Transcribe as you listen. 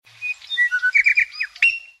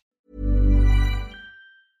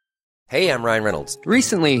Hey, I'm Ryan Reynolds.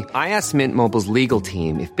 Recently, I asked Mint Mobile's legal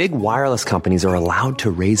team if big wireless companies are allowed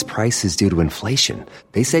to raise prices due to inflation.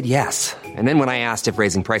 They said yes. And then when I asked if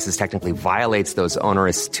raising prices technically violates those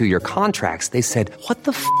onerous two-year contracts, they said, "What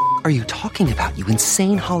the f*** are you talking about, you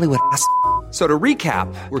insane Hollywood ass?" So to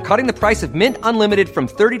recap, we're cutting the price of Mint Unlimited from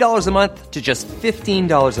 $30 a month to just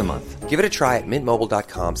 $15 a month. Give it a try at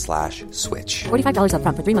mintmobile.com/switch. $45 up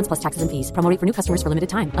front for 3 months plus taxes and fees. Promo rate for new customers for limited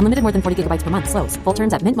time. Unlimited more than 40 gigabytes per month. Slows full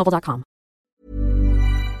terms at mintmobile.com.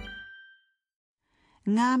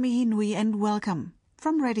 Ngā mihi nui and welcome.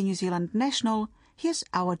 From Radio New Zealand National, here's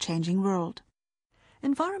Our Changing World.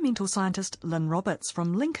 Environmental scientist Lin Roberts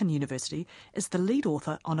from Lincoln University is the lead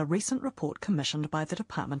author on a recent report commissioned by the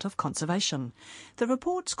Department of Conservation. The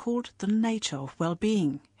report's called The Nature of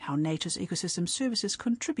Wellbeing, How Nature's Ecosystem Services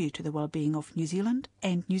Contribute to the Wellbeing of New Zealand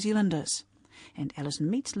and New Zealanders. And Alison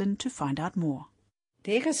meets Lin to find out more.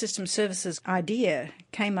 The ecosystem services idea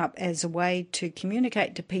came up as a way to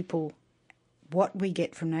communicate to people what we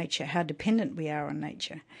get from nature, how dependent we are on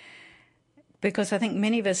nature. Because I think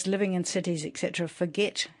many of us living in cities, etc.,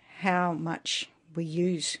 forget how much we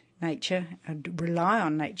use nature and rely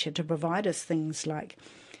on nature to provide us things like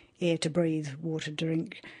air to breathe, water to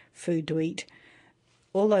drink, food to eat,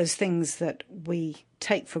 all those things that we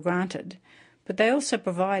take for granted. But they also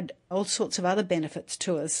provide all sorts of other benefits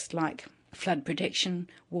to us, like flood protection,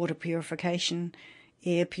 water purification,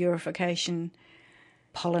 air purification,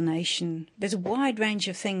 pollination. There's a wide range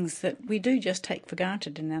of things that we do just take for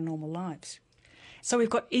granted in our normal lives. So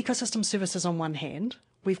we've got ecosystem services on one hand,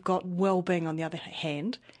 we've got well-being on the other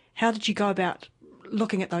hand. How did you go about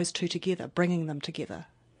looking at those two together, bringing them together?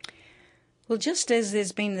 Well, just as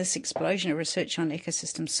there's been this explosion of research on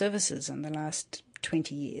ecosystem services in the last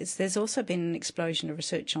 20 years, there's also been an explosion of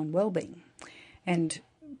research on well-being. And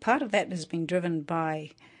part of that has been driven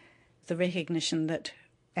by the recognition that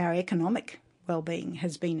our economic well-being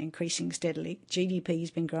has been increasing steadily. GDP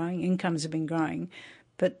has been growing, incomes have been growing,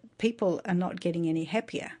 but people are not getting any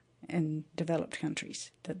happier in developed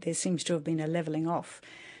countries, that there seems to have been a levelling off.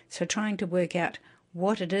 So trying to work out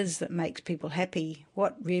what it is that makes people happy,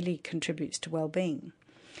 what really contributes to well-being.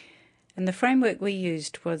 And the framework we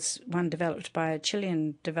used was one developed by a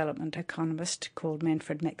Chilean development economist called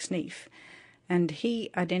Manfred Max Neef, and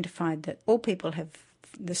he identified that all people have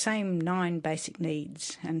the same 9 basic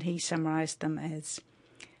needs, and he summarised them as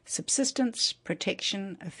subsistence,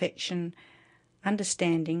 protection, affection,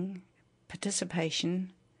 understanding,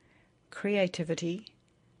 participation, creativity,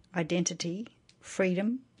 identity,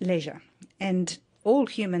 freedom, leisure. And all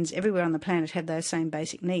humans everywhere on the planet have those same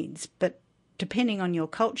basic needs, but depending on your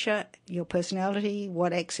culture, your personality,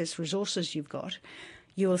 what access resources you've got,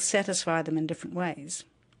 you will satisfy them in different ways.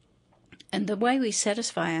 And the way we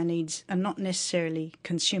satisfy our needs are not necessarily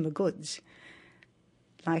consumer goods.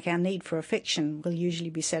 Like our need for affection will usually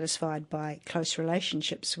be satisfied by close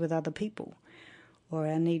relationships with other people. Or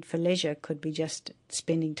our need for leisure could be just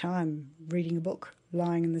spending time reading a book,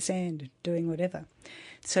 lying in the sand, doing whatever.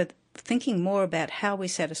 So thinking more about how we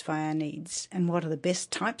satisfy our needs and what are the best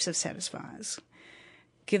types of satisfiers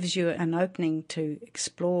gives you an opening to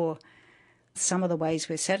explore some of the ways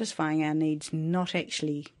we're satisfying our needs, not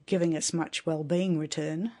actually giving us much well-being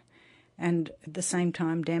return, and at the same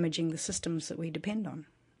time damaging the systems that we depend on.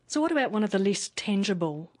 So what about one of the less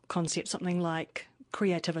tangible concepts, something like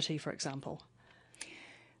creativity, for example?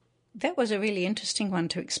 That was a really interesting one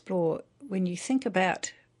to explore when you think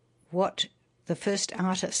about what the first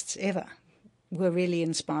artists ever were really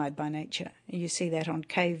inspired by nature. You see that on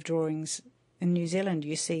cave drawings in New Zealand.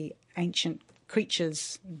 You see ancient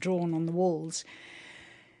creatures drawn on the walls.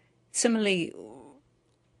 Similarly,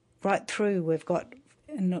 right through we've got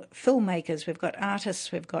filmmakers, we've got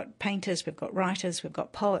artists, we've got painters, we've got writers, we've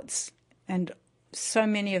got poets, and so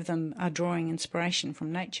many of them are drawing inspiration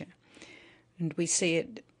from nature. And we see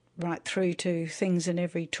it right through to things in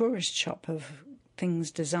every tourist shop, of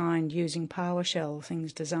things designed using PowerShell,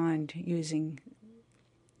 things designed using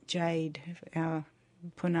jade, our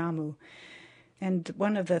punamu. And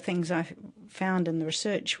one of the things I found in the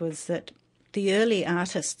research was that the early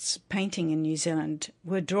artists painting in New Zealand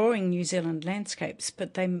were drawing New Zealand landscapes,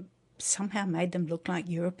 but they somehow made them look like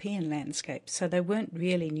European landscapes. So they weren't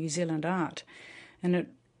really New Zealand art. And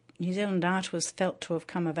New Zealand art was felt to have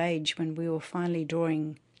come of age when we were finally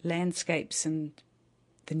drawing landscapes and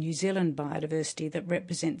the New Zealand biodiversity that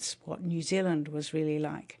represents what New Zealand was really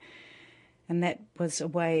like. And that was a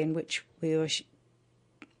way in which we were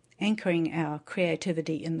anchoring our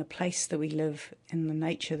creativity in the place that we live, in the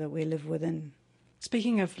nature that we live within.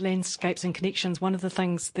 Speaking of landscapes and connections, one of the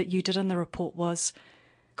things that you did in the report was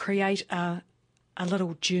create a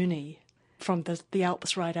little journey. from the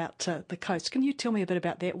Alps right out to the coast. Can you tell me a bit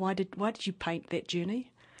about that? Why did you paint that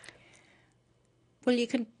journey? Well, you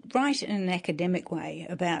can write in an academic way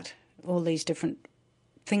about all these different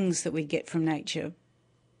things that we get from nature,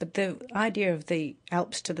 but the idea of the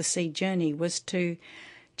Alps to the sea journey was to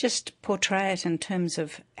just portray it in terms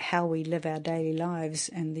of how we live our daily lives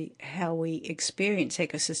and how we experience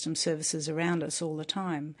ecosystem services around us all the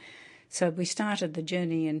time. So we started the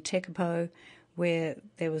journey in Tekapo, where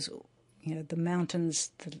there was, the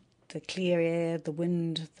mountains, the clear air, the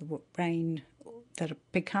wind, the rain, that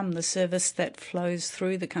have become the service that flows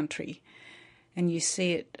through the country. And you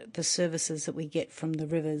see it, the services that we get from the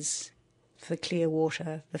rivers, the clear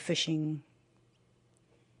water, the fishing,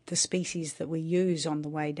 the species that we use on the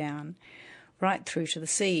way down, right through to the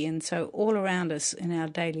sea. And so all around us in our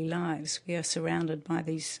daily lives, we are surrounded by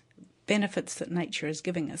these benefits that nature is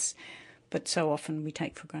giving us, but so often we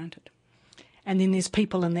take for granted. And then there's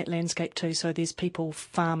people in that landscape too. So there's people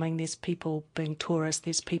farming, there's people being tourists,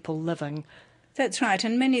 there's people living. That's right,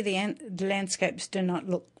 and many of the landscapes do not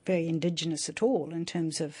look very indigenous at all in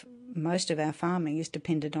terms of most of our farming is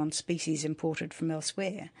dependent on species imported from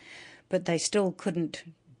elsewhere. But they still couldn't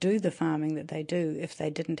do the farming that they do if they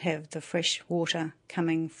didn't have the fresh water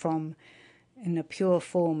coming from, in a pure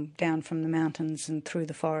form, down from the mountains and through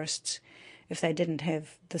the forests, if they didn't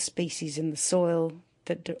have the species in the soil,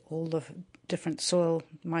 all the different soil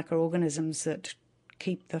microorganisms that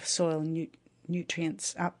keep the soil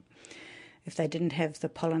nutrients up, if they didn't have the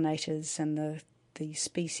pollinators and the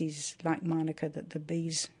species like Manuka that the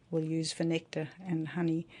bees will use for nectar and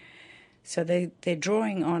honey. So they're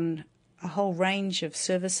drawing on a whole range of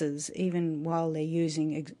services, even while they're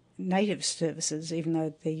using native services, even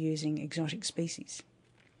though they're using exotic species.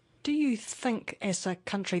 Do you think, as a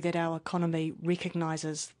country, that our economy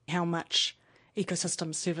recognises how much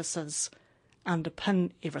ecosystem services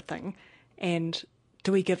underpin everything, and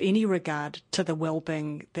do we give any regard to the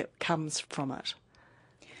well-being that comes from it?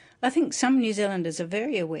 I think some New Zealanders are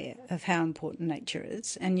very aware of how important nature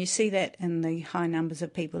is, and you see that in the high numbers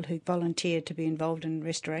of people who volunteer to be involved in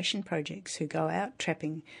restoration projects, who go out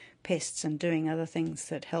trapping pests and doing other things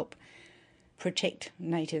that help protect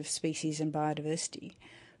native species and biodiversity.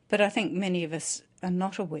 But I think many of us are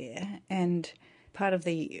not aware, and part of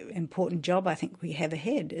the important job I think we have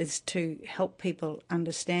ahead is to help people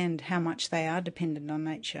understand how much they are dependent on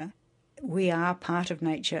nature. We are part of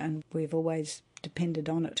nature, and we've always depended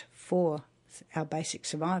on it for our basic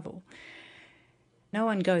survival. No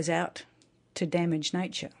one goes out to damage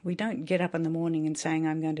nature. We don't get up in the morning and saying,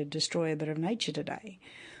 I'm going to destroy a bit of nature today.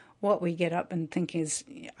 What we get up and think is,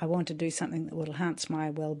 I want to do something that will enhance my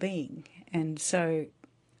well-being. And so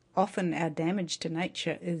often our damage to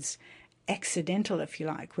nature is accidental, if you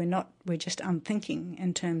like. We're just unthinking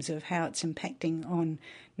in terms of how it's impacting on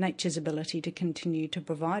nature's ability to continue to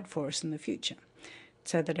provide for us in the future,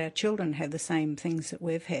 so that our children have the same things that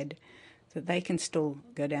we've had, that they can still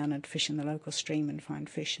go down and fish in the local stream and find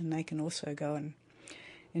fish, and they can also go and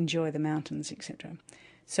enjoy the mountains, etc.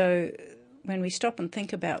 So when we stop and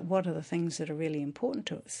think about what are the things that are really important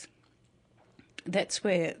to us, that's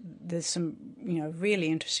where there's some really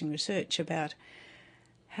interesting research about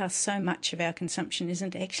how so much of our consumption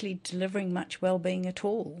isn't actually delivering much well-being at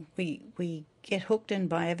all. We get hooked in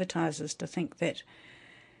by advertisers to think that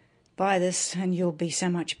buy this and you'll be so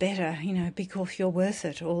much better, because you're worth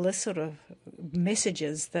it, all this sort of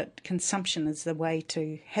messages that consumption is the way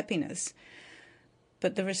to happiness.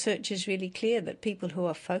 But the research is really clear that people who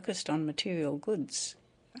are focused on material goods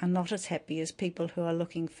are not as happy as people who are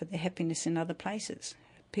looking for their happiness in other places.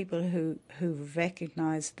 People who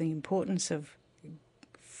recognise the importance of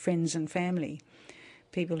friends and family,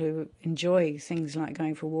 people who enjoy things like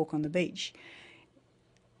going for a walk on the beach,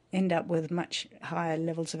 end up with much higher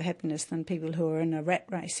levels of happiness than people who are in a rat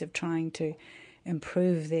race of trying to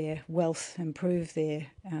improve their wealth, improve their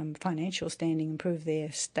financial standing, improve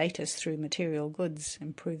their status through material goods,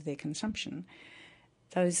 improve their consumption.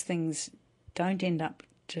 Those things don't end up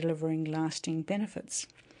delivering lasting benefits.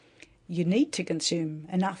 You need to consume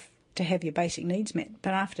enough to have your basic needs met,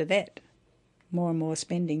 but after that, more and more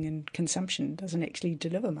spending and consumption doesn't actually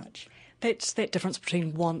deliver much. That's that difference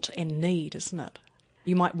between want and need, isn't it?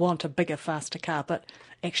 You might want a bigger, faster car, but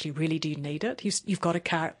actually, really, do you need it? You've got a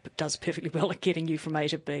car that does perfectly well at getting you from A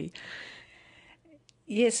to B.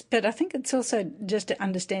 Yes, but I think it's also just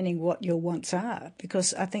understanding what your wants are,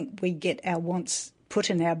 because I think we get our wants put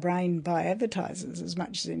in our brain by advertisers as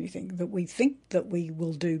much as anything, that we think that we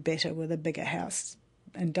will do better with a bigger house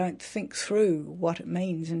and don't think through what it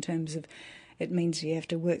means in terms of it means you have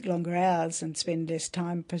to work longer hours and spend less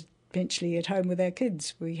time eventually at home with our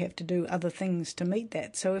kids. We have to do other things to meet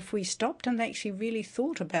that. So if we stopped and actually really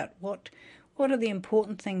thought about what are the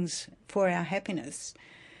important things for our happiness,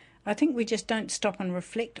 I think we just don't stop and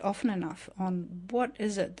reflect often enough on what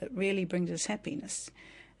is it that really brings us happiness.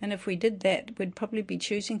 And if we did that, we'd probably be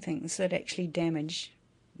choosing things that actually damage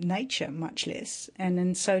nature much less. And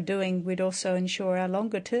in so doing, we'd also ensure our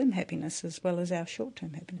longer-term happiness as well as our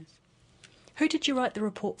short-term happiness. Who did you write the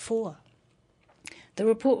report for? The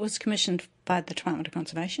report was commissioned by the Department of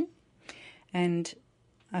Conservation, and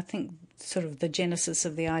I think sort of the genesis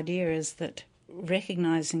of the idea is that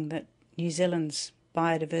recognising that New Zealand's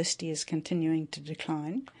biodiversity is continuing to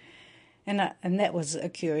decline, and that was a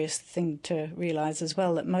curious thing to realise as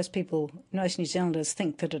well, that most New Zealanders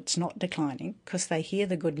think that it's not declining because they hear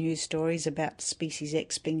the good news stories about species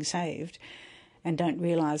X being saved and don't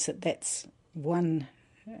realise that that's one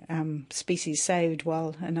species saved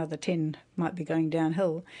while another 10 might be going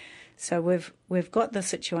downhill. So we've got the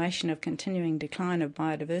situation of continuing decline of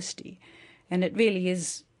biodiversity, and it really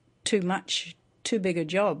is too big a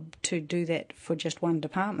job to do that for just one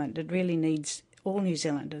department. It really needs all New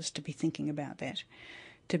Zealanders to be thinking about that,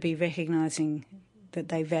 to be recognising that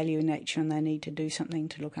they value nature and they need to do something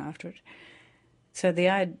to look after it. So the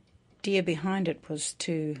idea behind it was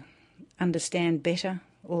to understand better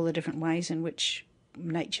all the different ways in which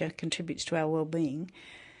nature contributes to our well-being,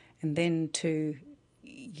 and then to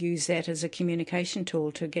use that as a communication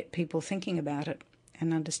tool to get people thinking about it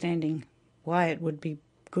and understanding why it would be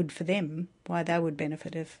good for them, why they would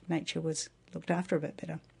benefit if nature was looked after a bit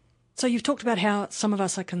better. So you've talked about how some of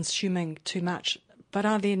us are consuming too much, but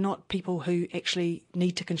are there not people who actually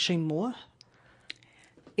need to consume more?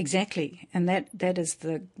 Exactly, and that is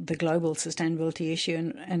the global sustainability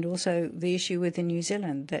issue, and also the issue within New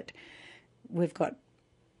Zealand, that we've got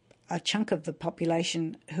a chunk of the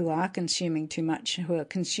population who are consuming too much, who are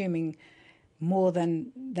consuming more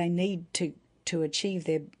than they need to achieve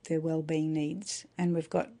their well-being needs, and we've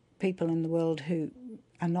got people in the world who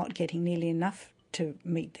are not getting nearly enough to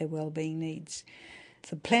meet their well-being needs.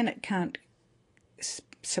 The planet can't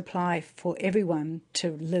supply for everyone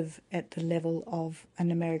to live at the level of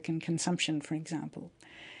an American consumption, for example.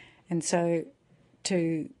 And so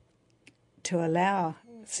to allow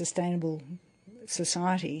sustainable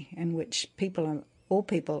society in which all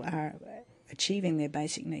people are achieving their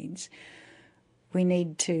basic needs, we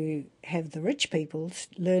need to have the rich people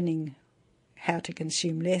learning how to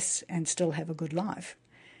consume less and still have a good life.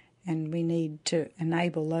 And we need to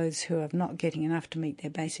enable those who are not getting enough to meet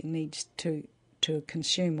their basic needs to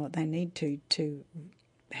consume what they need to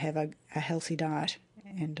have a healthy diet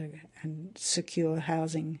and secure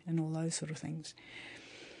housing and all those sort of things.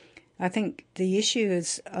 I think the issue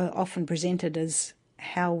is often presented as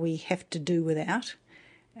how we have to do without,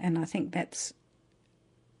 and I think that's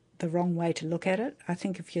the wrong way to look at it. I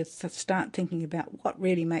think if you start thinking about what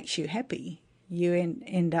really makes you happy, you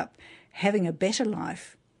end up having a better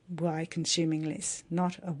life by consuming less,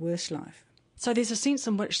 not a worse life. So there's a sense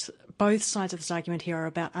in which both sides of this argument here are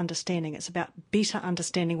about understanding. It's about better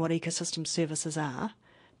understanding what ecosystem services are,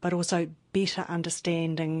 but also better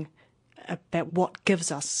understanding about what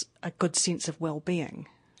gives us a good sense of well-being.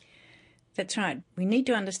 That's right. We need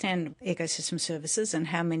to understand ecosystem services and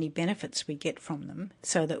how many benefits we get from them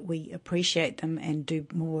so that we appreciate them and do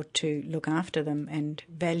more to look after them and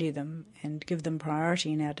value them and give them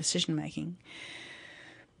priority in our decision-making.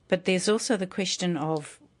 But there's also the question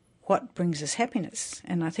of what brings us happiness,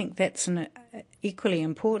 and I think that's equally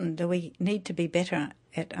important, that we need to be better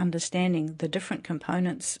at understanding the different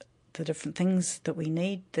components, the different things that we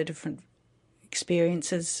need, the different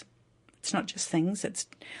experiences. It's not just things, it's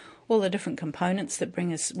all the different components that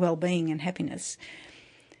bring us well-being and happiness.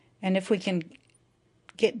 And if we can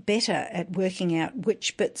get better at working out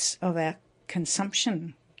which bits of our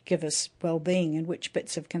consumption give us well-being and which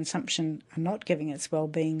bits of consumption are not giving us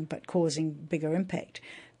well-being but causing bigger impact,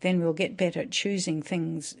 then we'll get better at choosing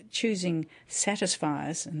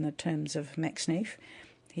satisfiers in the terms of Max Neef.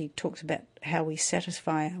 He talks about how we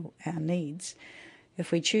satisfy our needs.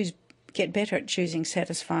 If we get better at choosing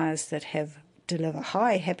satisfiers that deliver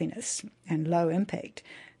high happiness and low impact,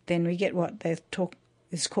 then we get what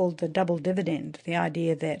is called the double dividend, the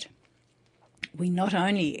idea that we not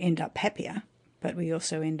only end up happier, but we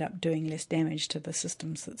also end up doing less damage to the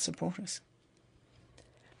systems that support us.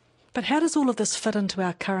 But how does all of this fit into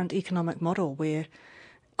our current economic model where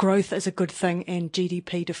growth is a good thing and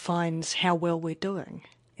GDP defines how well we're doing?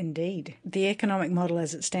 Indeed. The economic model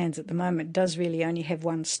as it stands at the moment does really only have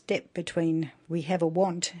one step between we have a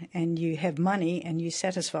want and you have money and you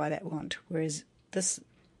satisfy that want, whereas this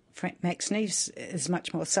Max Neves is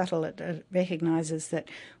much more subtle. It recognises that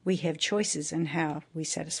we have choices in how we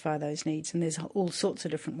satisfy those needs, and there's all sorts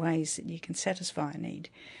of different ways that you can satisfy a need.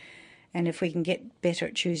 And if we can get better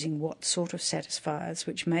at choosing what sort of satisfiers,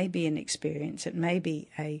 which may be an experience, it may be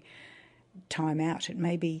a time out, it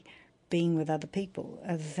may be being with other people,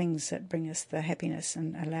 are the things that bring us the happiness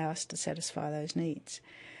and allow us to satisfy those needs.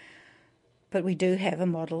 But we do have a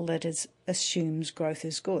model that assumes growth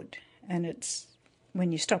is good, and it's,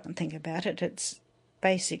 when you stop and think about it, it's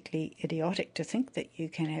basically idiotic to think that you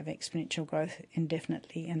can have exponential growth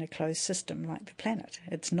indefinitely in a closed system like the planet.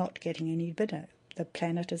 It's not getting any bigger. The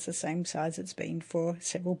planet is the same size it's been for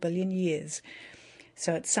several billion years.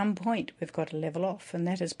 So at some point we've got to level off, and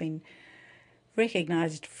that has been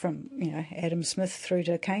recognised from Adam Smith through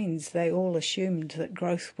to Keynes. They all assumed that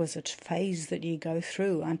growth was a phase that you go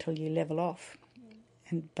through until you level off.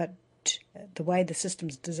 But the way the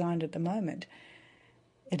system's designed at the moment,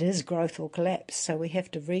 it is growth or collapse, so we have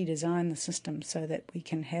to redesign the system so that we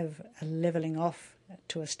can have a levelling off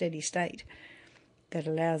to a steady state that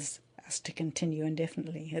allows us to continue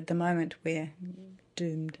indefinitely. At the moment, we're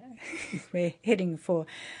doomed. We're heading for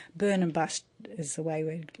burn and bust is the way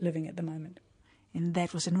we're living at the moment. And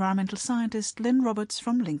that was environmental scientist Lin Roberts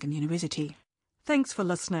from Lincoln University. Thanks for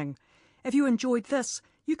listening. If you enjoyed this,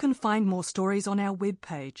 you can find more stories on our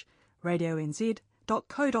webpage,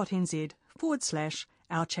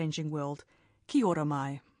 radionz.co.nz/Our Changing World. Kia ora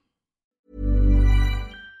mai.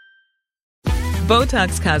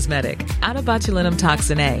 Botox Cosmetic, out of botulinum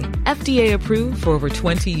toxin A, FDA approved for over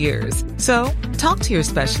 20 years. So, talk to your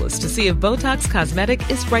specialist to see if Botox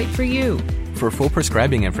Cosmetic is right for you. For full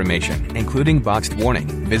prescribing information, including boxed warning,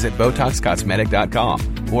 visit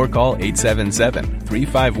BotoxCosmetic.com or call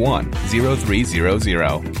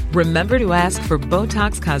 877-351-0300. Remember to ask for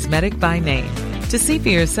Botox Cosmetic by name. To see for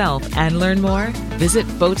yourself and learn more, visit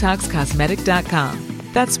BotoxCosmetic.com.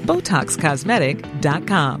 That's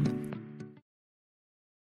BotoxCosmetic.com.